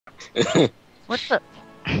What the?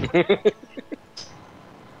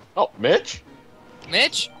 Oh, Mitch?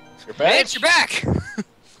 Mitch? You're back? Mitch, you're back!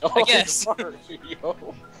 Oh, I guess. Mario.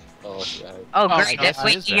 Oh, yeah. Oh, Oh, great! yes, That it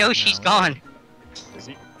wait, is Yoshi's back gone. Is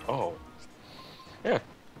he? Oh. Yeah.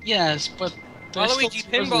 Yes, but there's Waluigi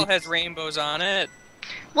still Pinball has rainbows on it.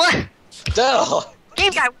 What? Dell!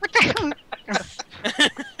 Game guy, what the hell?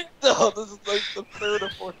 Dell, this is like the third or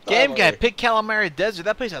fourth time. Game Guy, already. pick Calamari Desert.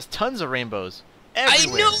 That place has tons of rainbows.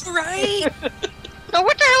 Everywhere. I know, right? So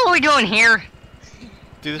what the hell are we doing here?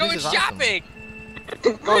 Dude, this Going place is shopping!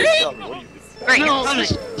 Go tell me, what do you do? Great, No, here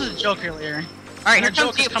this comes. is a joke earlier. All right, here the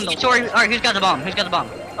comes joke has come to All right, who's got the bomb? Who's got the bomb?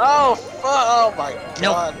 Oh, fuck! Oh my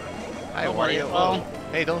Nope. god. Hi, Nobody- Wario. well,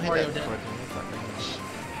 Hey, don't hit Wario that did. before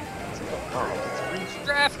Oh, it's reach.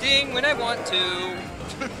 Drafting when I want to.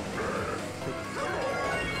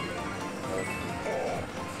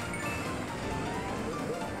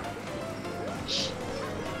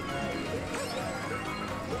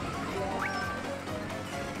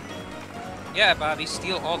 Yeah, Bobby,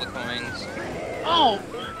 steal all the coins. Oh,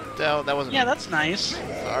 that wasn't Yeah, me. that's nice.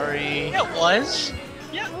 Sorry. Yeah, it was.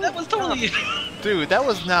 Yeah, that was totally. Dude, that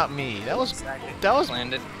was not me. That was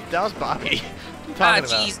Landed. Bobby. What are you Ah, talking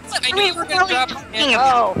about? jeez. I knew you were gonna drop talking it.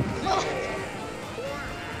 about?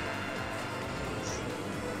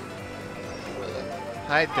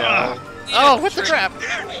 Hi, Del. Oh, what the crap?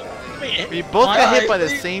 Wait, We both got hit by the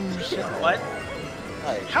Why? same shit. what?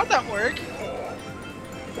 Hi. How'd that work?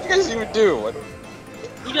 What you guys even do? What?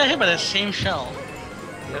 You got hit by the same shell.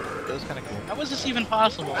 Yep, it was kind of cool. How was this even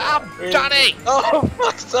possible? Ah, Johnny! Oh,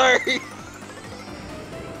 fuck, sorry!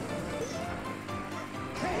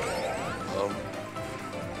 Um,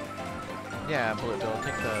 Yeah, Bullet Bill,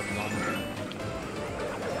 take the long.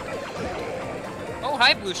 Oh,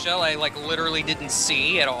 hi, Blue Shell. I, like, literally didn't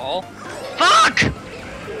see at all. Fuck!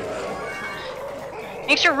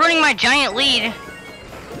 Thanks for ruining my giant lead.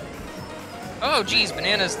 Oh, geez,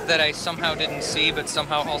 bananas that I somehow didn't see, but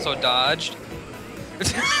somehow also dodged.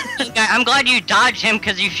 I'm glad you dodged him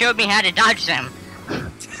because you showed me how to dodge them.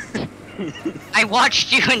 I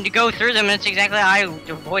watched you and go through them, and that's exactly how I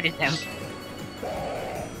avoided them.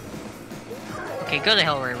 Okay, go to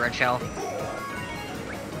hell, Ray Red Shell.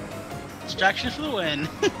 Distraction for the win.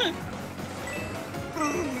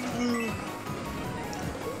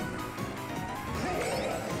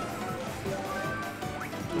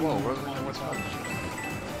 Whoa, what's up?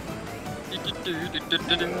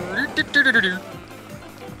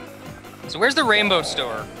 So where's the rainbow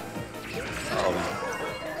store?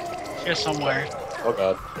 Here somewhere. oh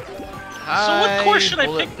god. Hi, what course should I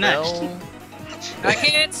Bullet pick next? Bill. I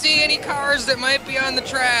can't see any cars that might be on the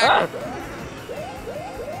track. Ah!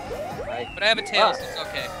 But I have a tail, so it's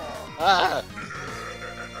okay. Ah!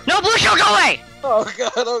 No, Blue Shell, go away! Oh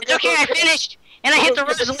god, oh god. It's okay, I finished, and I hit the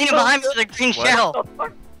Rosalina behind me with a green shell.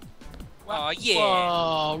 Aw, yeah.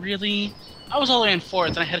 Whoa, really? I was all the way in fourth,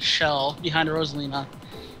 and I had a shell behind a Rosalina.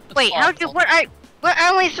 That's Wait, how did awful. what I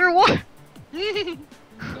only threw one?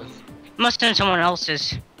 Must have been someone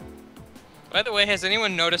else's. By the way, has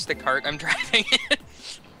anyone noticed the cart I'm driving in?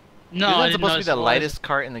 No, Isn't I that didn't supposed to be notice the it was. lightest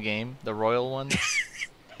cart in the game? The royal one?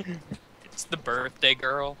 It's the birthday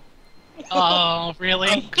girl. Oh, really?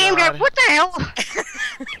 Game guy, God. what the hell?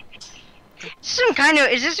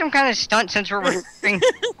 Is this some kind of stunt since we're recording?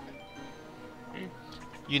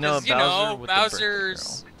 You know, 'Cause, Bowser with the birthday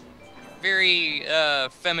Bowser's very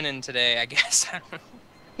feminine today, I guess. I don't know.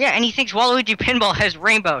 Yeah, and he thinks Waluigi Pinball has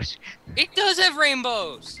rainbows. It does have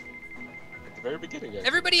rainbows. At the very beginning, yeah.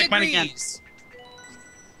 Everybody Pick mine again. agrees.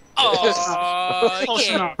 Oh, Close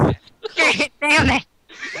yeah. enough. Damn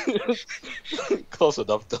it! Close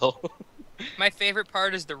enough, though. My favorite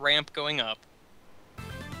part is the ramp going up.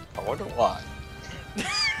 I wonder why.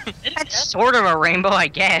 That's sort of a rainbow, I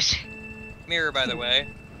guess. Mirror, by the way.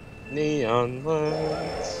 Neon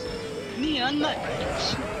lights. Neon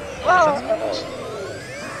Nightmares.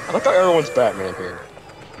 I like how everyone's Batman here.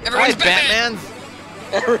 Everyone's Hi, Batman.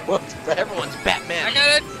 Batman's! Everyone's Batman. Everyone's Batman! I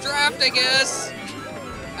got a draft, I guess.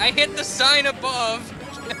 I hit the sign above.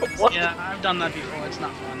 What? Yeah, I've done that before. It's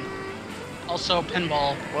not fun. Also,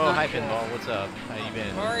 pinball. Whoa, Not hi cool. Pinball, what's up? How you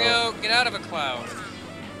been? Mario, get out of a cloud.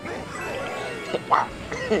 Wow.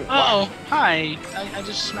 Oh, hi. I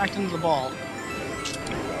just smacked into the ball.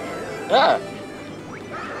 Ah!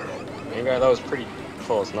 Maybe that was pretty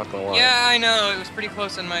close, not gonna lie. Yeah, I know. It was pretty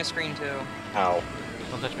close on my screen, too. Ow.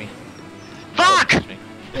 Don't touch me. Fuck! Don't touch me.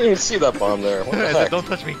 You didn't even see that bomb there. What the I said, heck? don't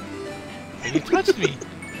touch me. You touched me.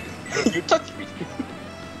 You touched me.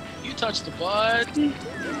 You touched the button.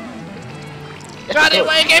 Johnny,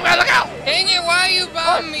 wait, game out, look out! Dang it, why you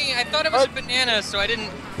bombed me? I thought it was a banana, so I didn't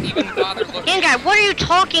even bother looking. Game Guy, what are you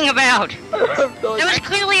talking about? That was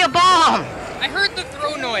clearly a bomb! I heard the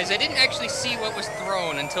throw noise. I didn't actually see what was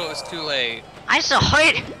thrown until it was too late. I saw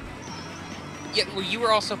it! Yeah, well, you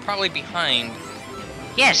were also probably behind.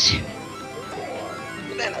 Yes.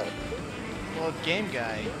 Well, Game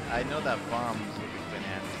Guy, I know that bomb's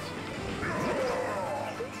bananas.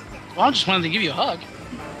 Well, I just wanted to give you a hug.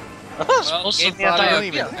 Well, Also, gave me yeah, a Don't hug.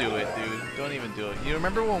 even do it, dude. Don't even do it. You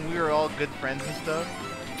remember when we were all good friends and stuff?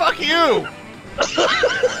 Fuck you!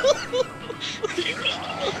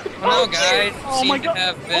 Well, no, guys. Oh my seem to God.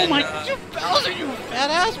 have Oh been, my You Bowser, you fat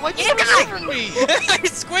ass! Why'd you Game run Guy! over me? I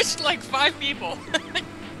squished like 5 people.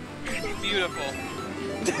 Beautiful.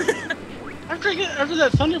 After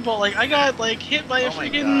that thunderbolt, like I got like hit by a Oh my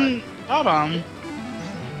freaking bomb.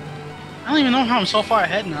 I don't even know how I'm so far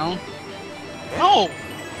ahead now. No.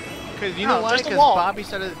 Because you No, know why? there's the Because wall. Bobby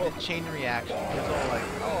started the chain reaction. He was all like,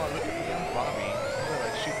 oh, look at the young Bobby. He was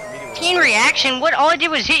like, shoot me with a Chain bow. reaction? What? All I did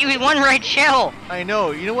was hit you with one right shell. I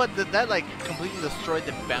know. You know what? That like completely destroyed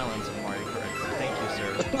the balance of Mario Kart. Thank you,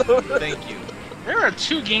 sir. Thank you. There are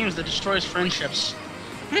 2 games that destroys friendships: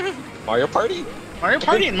 Mario Party? Mario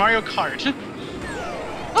Party and Mario Kart. Dang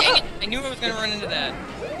it! I knew I was gonna run into that.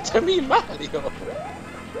 To me, Mario.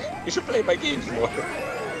 You should play my games more.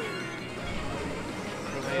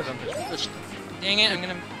 Dang it! I'm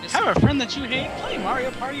gonna miss. Have a friend that you hate, play Mario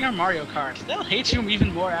Party or Mario Kart. They'll hate you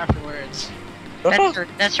even more afterwards.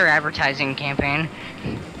 That's her advertising campaign.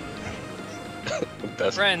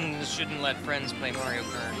 Best. Friends shouldn't let friends play Mario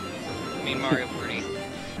Kart. I mean Mario Party.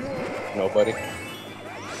 Nobody.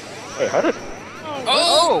 Wait, how did?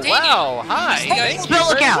 Oh, dang wow! It. Hi! See, guys? Thank Bill, you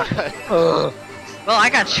look very out. much. Well, I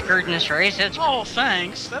got screwed in this race. It's Oh,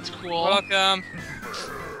 thanks. That's cool. Welcome.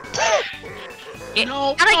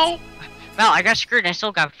 No, How'd I- no. Well, I got screwed and I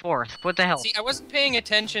still got 4th. What the hell? See, I wasn't paying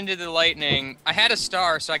attention to the lightning. I had a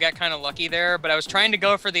star, so I got kind of lucky there, but I was trying to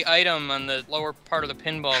go for the item on the lower part of the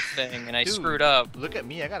pinball thing, and I Dude, screwed up. Look at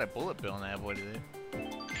me! I got a bullet bill and I avoided it.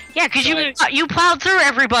 Yeah, because So you plowed through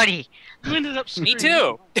everybody. You ended up. Me screwing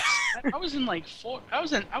too. I was in like 4. I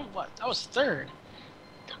was 3rd.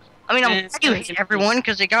 I mean, I'm It's glad you good. hit everyone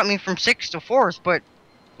because they got me from 6th to 4th, but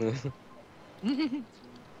That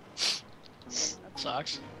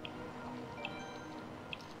sucks.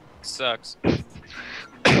 Sucks.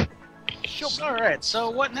 All right. So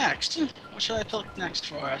what next? What should I pick next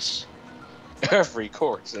for us? Every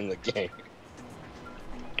course in the game.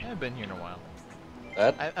 I haven't been here in a while.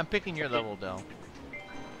 That? I'm picking your level, Del.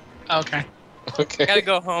 Okay. Okay. I gotta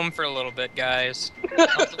go home for a little bit, guys. I'll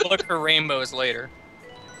have to look for rainbows later.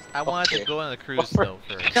 I wanted Okay. to go on the cruise though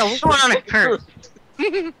first. no, we're going on a cruise.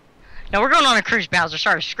 No, we're going on a cruise, Bowser.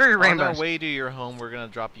 Sorry, screw your On our rainbows. way to your home, we're gonna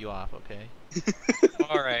drop you off, okay?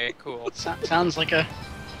 Alright, cool. Sounds like a.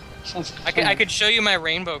 Sounds like a I could show you my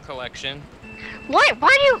rainbow collection. What? Why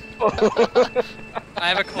do you? I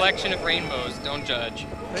have a collection of rainbows, don't judge.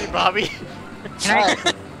 Hey, Bobby.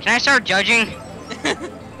 Can I start judging?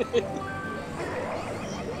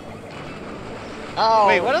 Oh,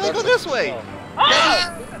 Wait, why don't they go this way?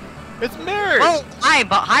 It's mirrored. Oh, hi,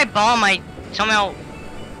 bomb. I somehow.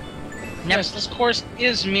 Yes, this course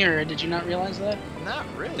is mirrored. Did you not realize that? Not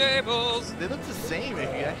really. Tables! They look the same if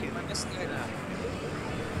you actually look. Yes, they-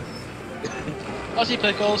 Aussie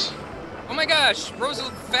Pickles. Oh my gosh, Rosa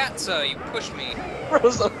Fatsa, you pushed me.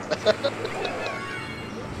 Rosa.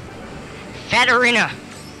 Fat Arena.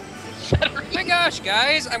 Oh my gosh,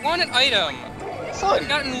 guys, I want an item. I've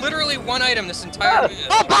gotten literally one item this entire video.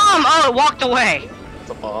 Oh, bomb! Oh, it walked away.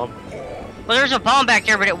 It's a bomb. Well, there's a bomb back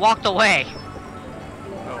there, but it walked away.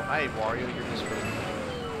 Oh, hi, Wario. You're just rude.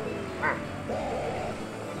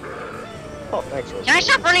 Oh, thanks, Rosa. Can I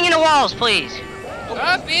stop running into walls, please?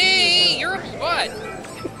 Puppy, you're a butt.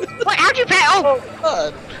 What? How'd you pass? Oh, Oh,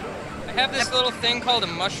 God. I have this little thing called a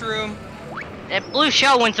mushroom. that blue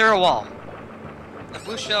shell went through a wall. The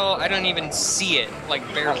blue shell, I don't even see it, like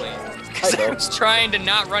barely. Because I I know. was trying to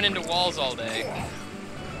not run into walls all day.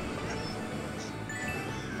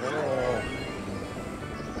 Oh.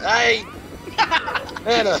 Hey!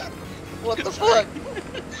 Anna! What the fuck?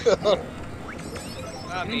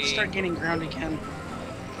 I need to start getting ground again.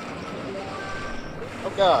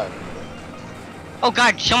 Oh, God. Oh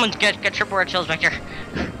God, someone's got triple red shells back there.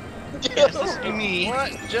 Yes, this would be me.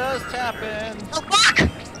 What just happened? Oh fuck!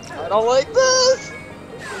 I don't like this!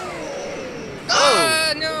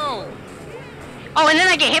 Ah, no! Oh, and then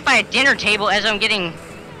I get hit by a dinner table as I'm getting.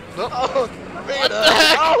 Oh, What the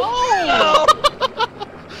heck? Oh!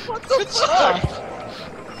 What the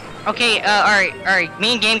fuck? Okay, all right.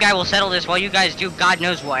 Me and Game Guy will settle this while you guys do God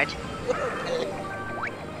knows what.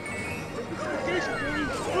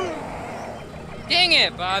 Dang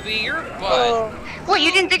it, Bobby, you're a butt. Oh. What,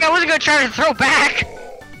 you didn't think I wasn't gonna try to throw back?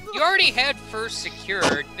 You already had first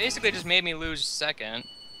secured. Basically just made me lose second.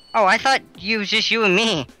 Oh, I thought it was just you and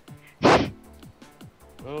me.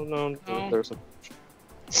 Oh no, Oh. there's a...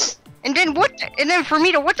 And then what? And then for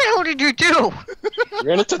me to what the hell did you do? You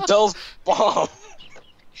ran into Dell's bomb.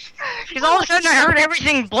 Because all of a sudden I heard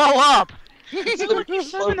everything blow up.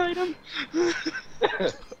 Seven item.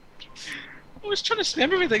 I was trying to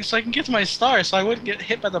spam everything so I can get to my star so I wouldn't get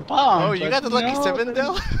hit by the bomb. Oh, you but got the lucky no. 7,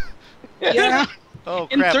 Dell? Yeah. Oh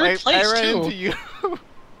In crap! third I place, ran too. into you.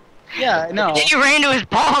 Yeah, I know. Then you ran into his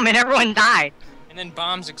bomb and everyone died. And then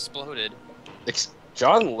bombs exploded.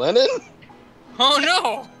 John Lennon? Oh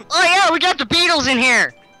no! Oh yeah, we got the Beatles in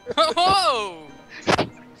here. Whoa!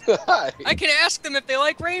 Hi. I can ask them if they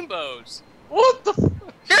like rainbows. What the?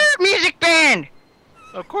 They're a music band.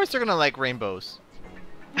 Of course they're gonna like rainbows.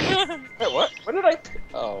 Wait, what? When did I?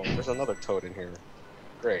 Oh, there's another toad in here.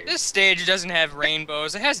 Great. This stage doesn't have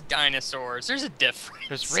rainbows, it has dinosaurs. There's a difference.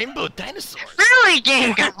 There's rainbow dinosaurs. Really,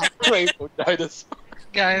 game guy? Rainbow dinosaur.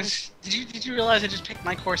 Guys, did you realize I just picked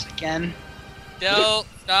my course again? Del,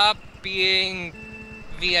 stop being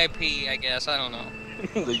VIP, I guess. I don't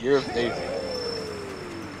know. The year of Daisy.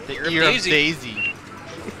 The You're ear of Daisy. Daisy.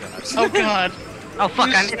 Oh god. Oh fuck,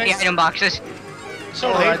 I missed the item boxes.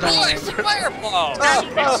 So hey, I don't Oh, want it's a to. fireball!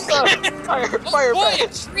 Fire! Oh Fire! boy, Bad.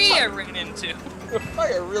 a tree I ran into!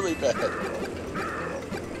 Fire! Really bad.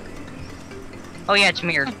 Oh yeah, it's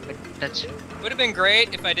mirrored. But that's. Would have been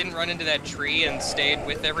great if I didn't run into that tree and stayed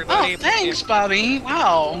with Oh, everybody. thanks, Bobby.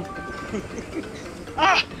 Wow.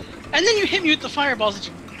 Ah, and then you hit me with the fireballs.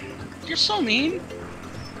 You're so mean.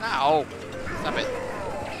 Ow! Stop it.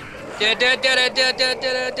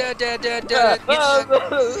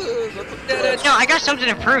 No, I got something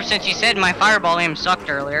to prove since you said my fireball aim sucked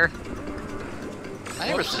earlier. I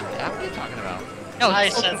never said that. What are you talking about? No, I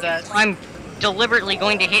said that. I'm deliberately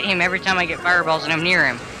going to hit him every time I get fireballs and I'm near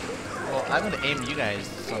him. Well, I'm gonna aim you guys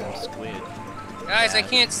some squid. Guys, I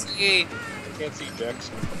can't see. Can't see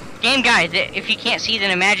Jackson. Game guy, if you can't see,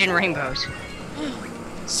 then imagine rainbows.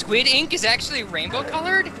 Squid ink is actually rainbow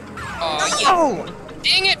colored? Oh, Oh!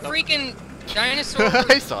 dang it, freaking dinosaur.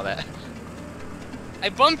 I saw that. I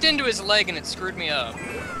bumped into his leg and it screwed me up.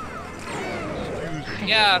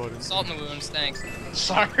 Yeah, salt in the wounds, thanks.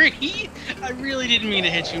 Sorry. I really didn't mean to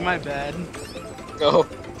hit you. My bad. Go.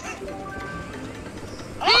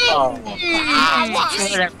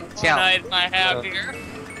 Whatever. One item I have here.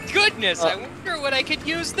 Goodness, I wonder what I could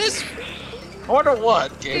use this for. I wonder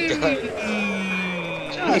what, game guy.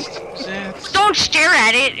 Just Don't stare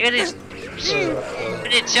at it. It is.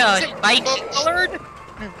 It's Is it bites. rainbow colored?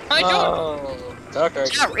 I don't. Oh, okay.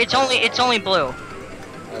 It's only blue.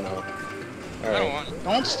 I know. I don't Alright. want it.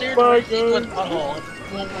 don't stare My directly into a God. butthole.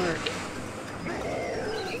 It won't work.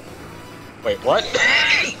 Wait, what?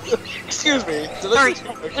 Excuse me. Did I Sorry. just-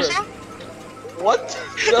 What's that? What?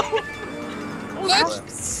 No. Oh,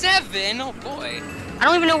 that's 7. Oh boy. I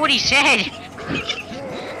don't even know what he said.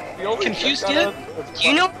 The only Confused thing I yet? got out Do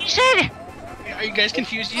you know what he said? Are you guys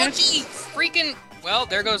confused yet? Lucky freaking. Well,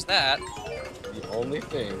 there goes that. The only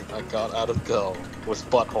thing I got out of Dell was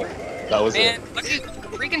butthole. That was Man, it. lucky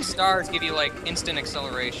freaking stars give you like instant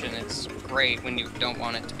acceleration. It's great when you don't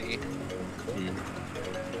want it to be.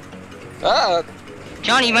 Ah!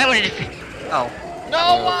 Johnny, you might want to. Oh.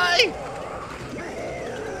 No, why?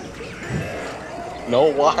 No,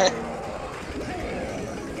 why?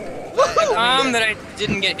 That I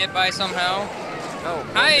didn't get hit by somehow. Oh,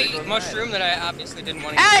 Hi, there goes mushroom that I obviously didn't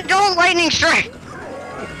want to. Ah, don't lightning strike!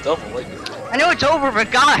 Double lightning. I know it's over, but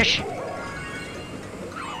gosh.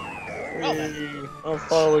 Hey, I'm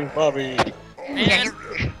following Bobby. Man,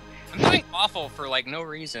 I'm doing awful for like no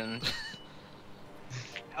reason.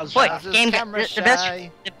 How's What? that? This Game camera the best-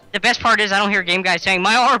 shy. The best part is I don't hear game guys saying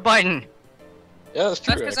my R button. Yeah, that's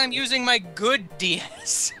true. That's because I'm using my good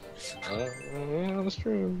DS. Yeah, that's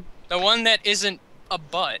true. The one that isn't a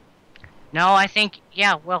butt. No, I think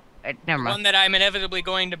yeah. Well, never mind. One that I'm inevitably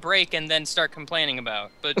going to break and then start complaining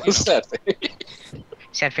about. But you know, Sad face.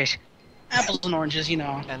 Sad face. Apples and oranges, you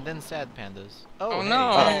know. And then sad pandas. Oh, hey.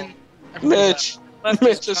 no. And I forgot Mitch! left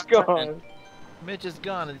Mitch is is gone. Mitch is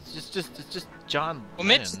gone. It's just John. Well,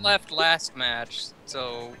 Mitch Lennon. left last match,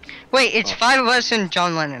 so Wait, it's 5 of us and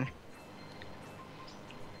John Lennon.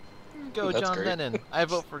 Go That's John great. Lennon. I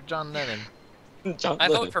vote for John Lennon. John I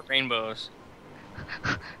Lennon. vote for rainbows.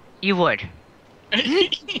 You would.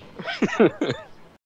 that.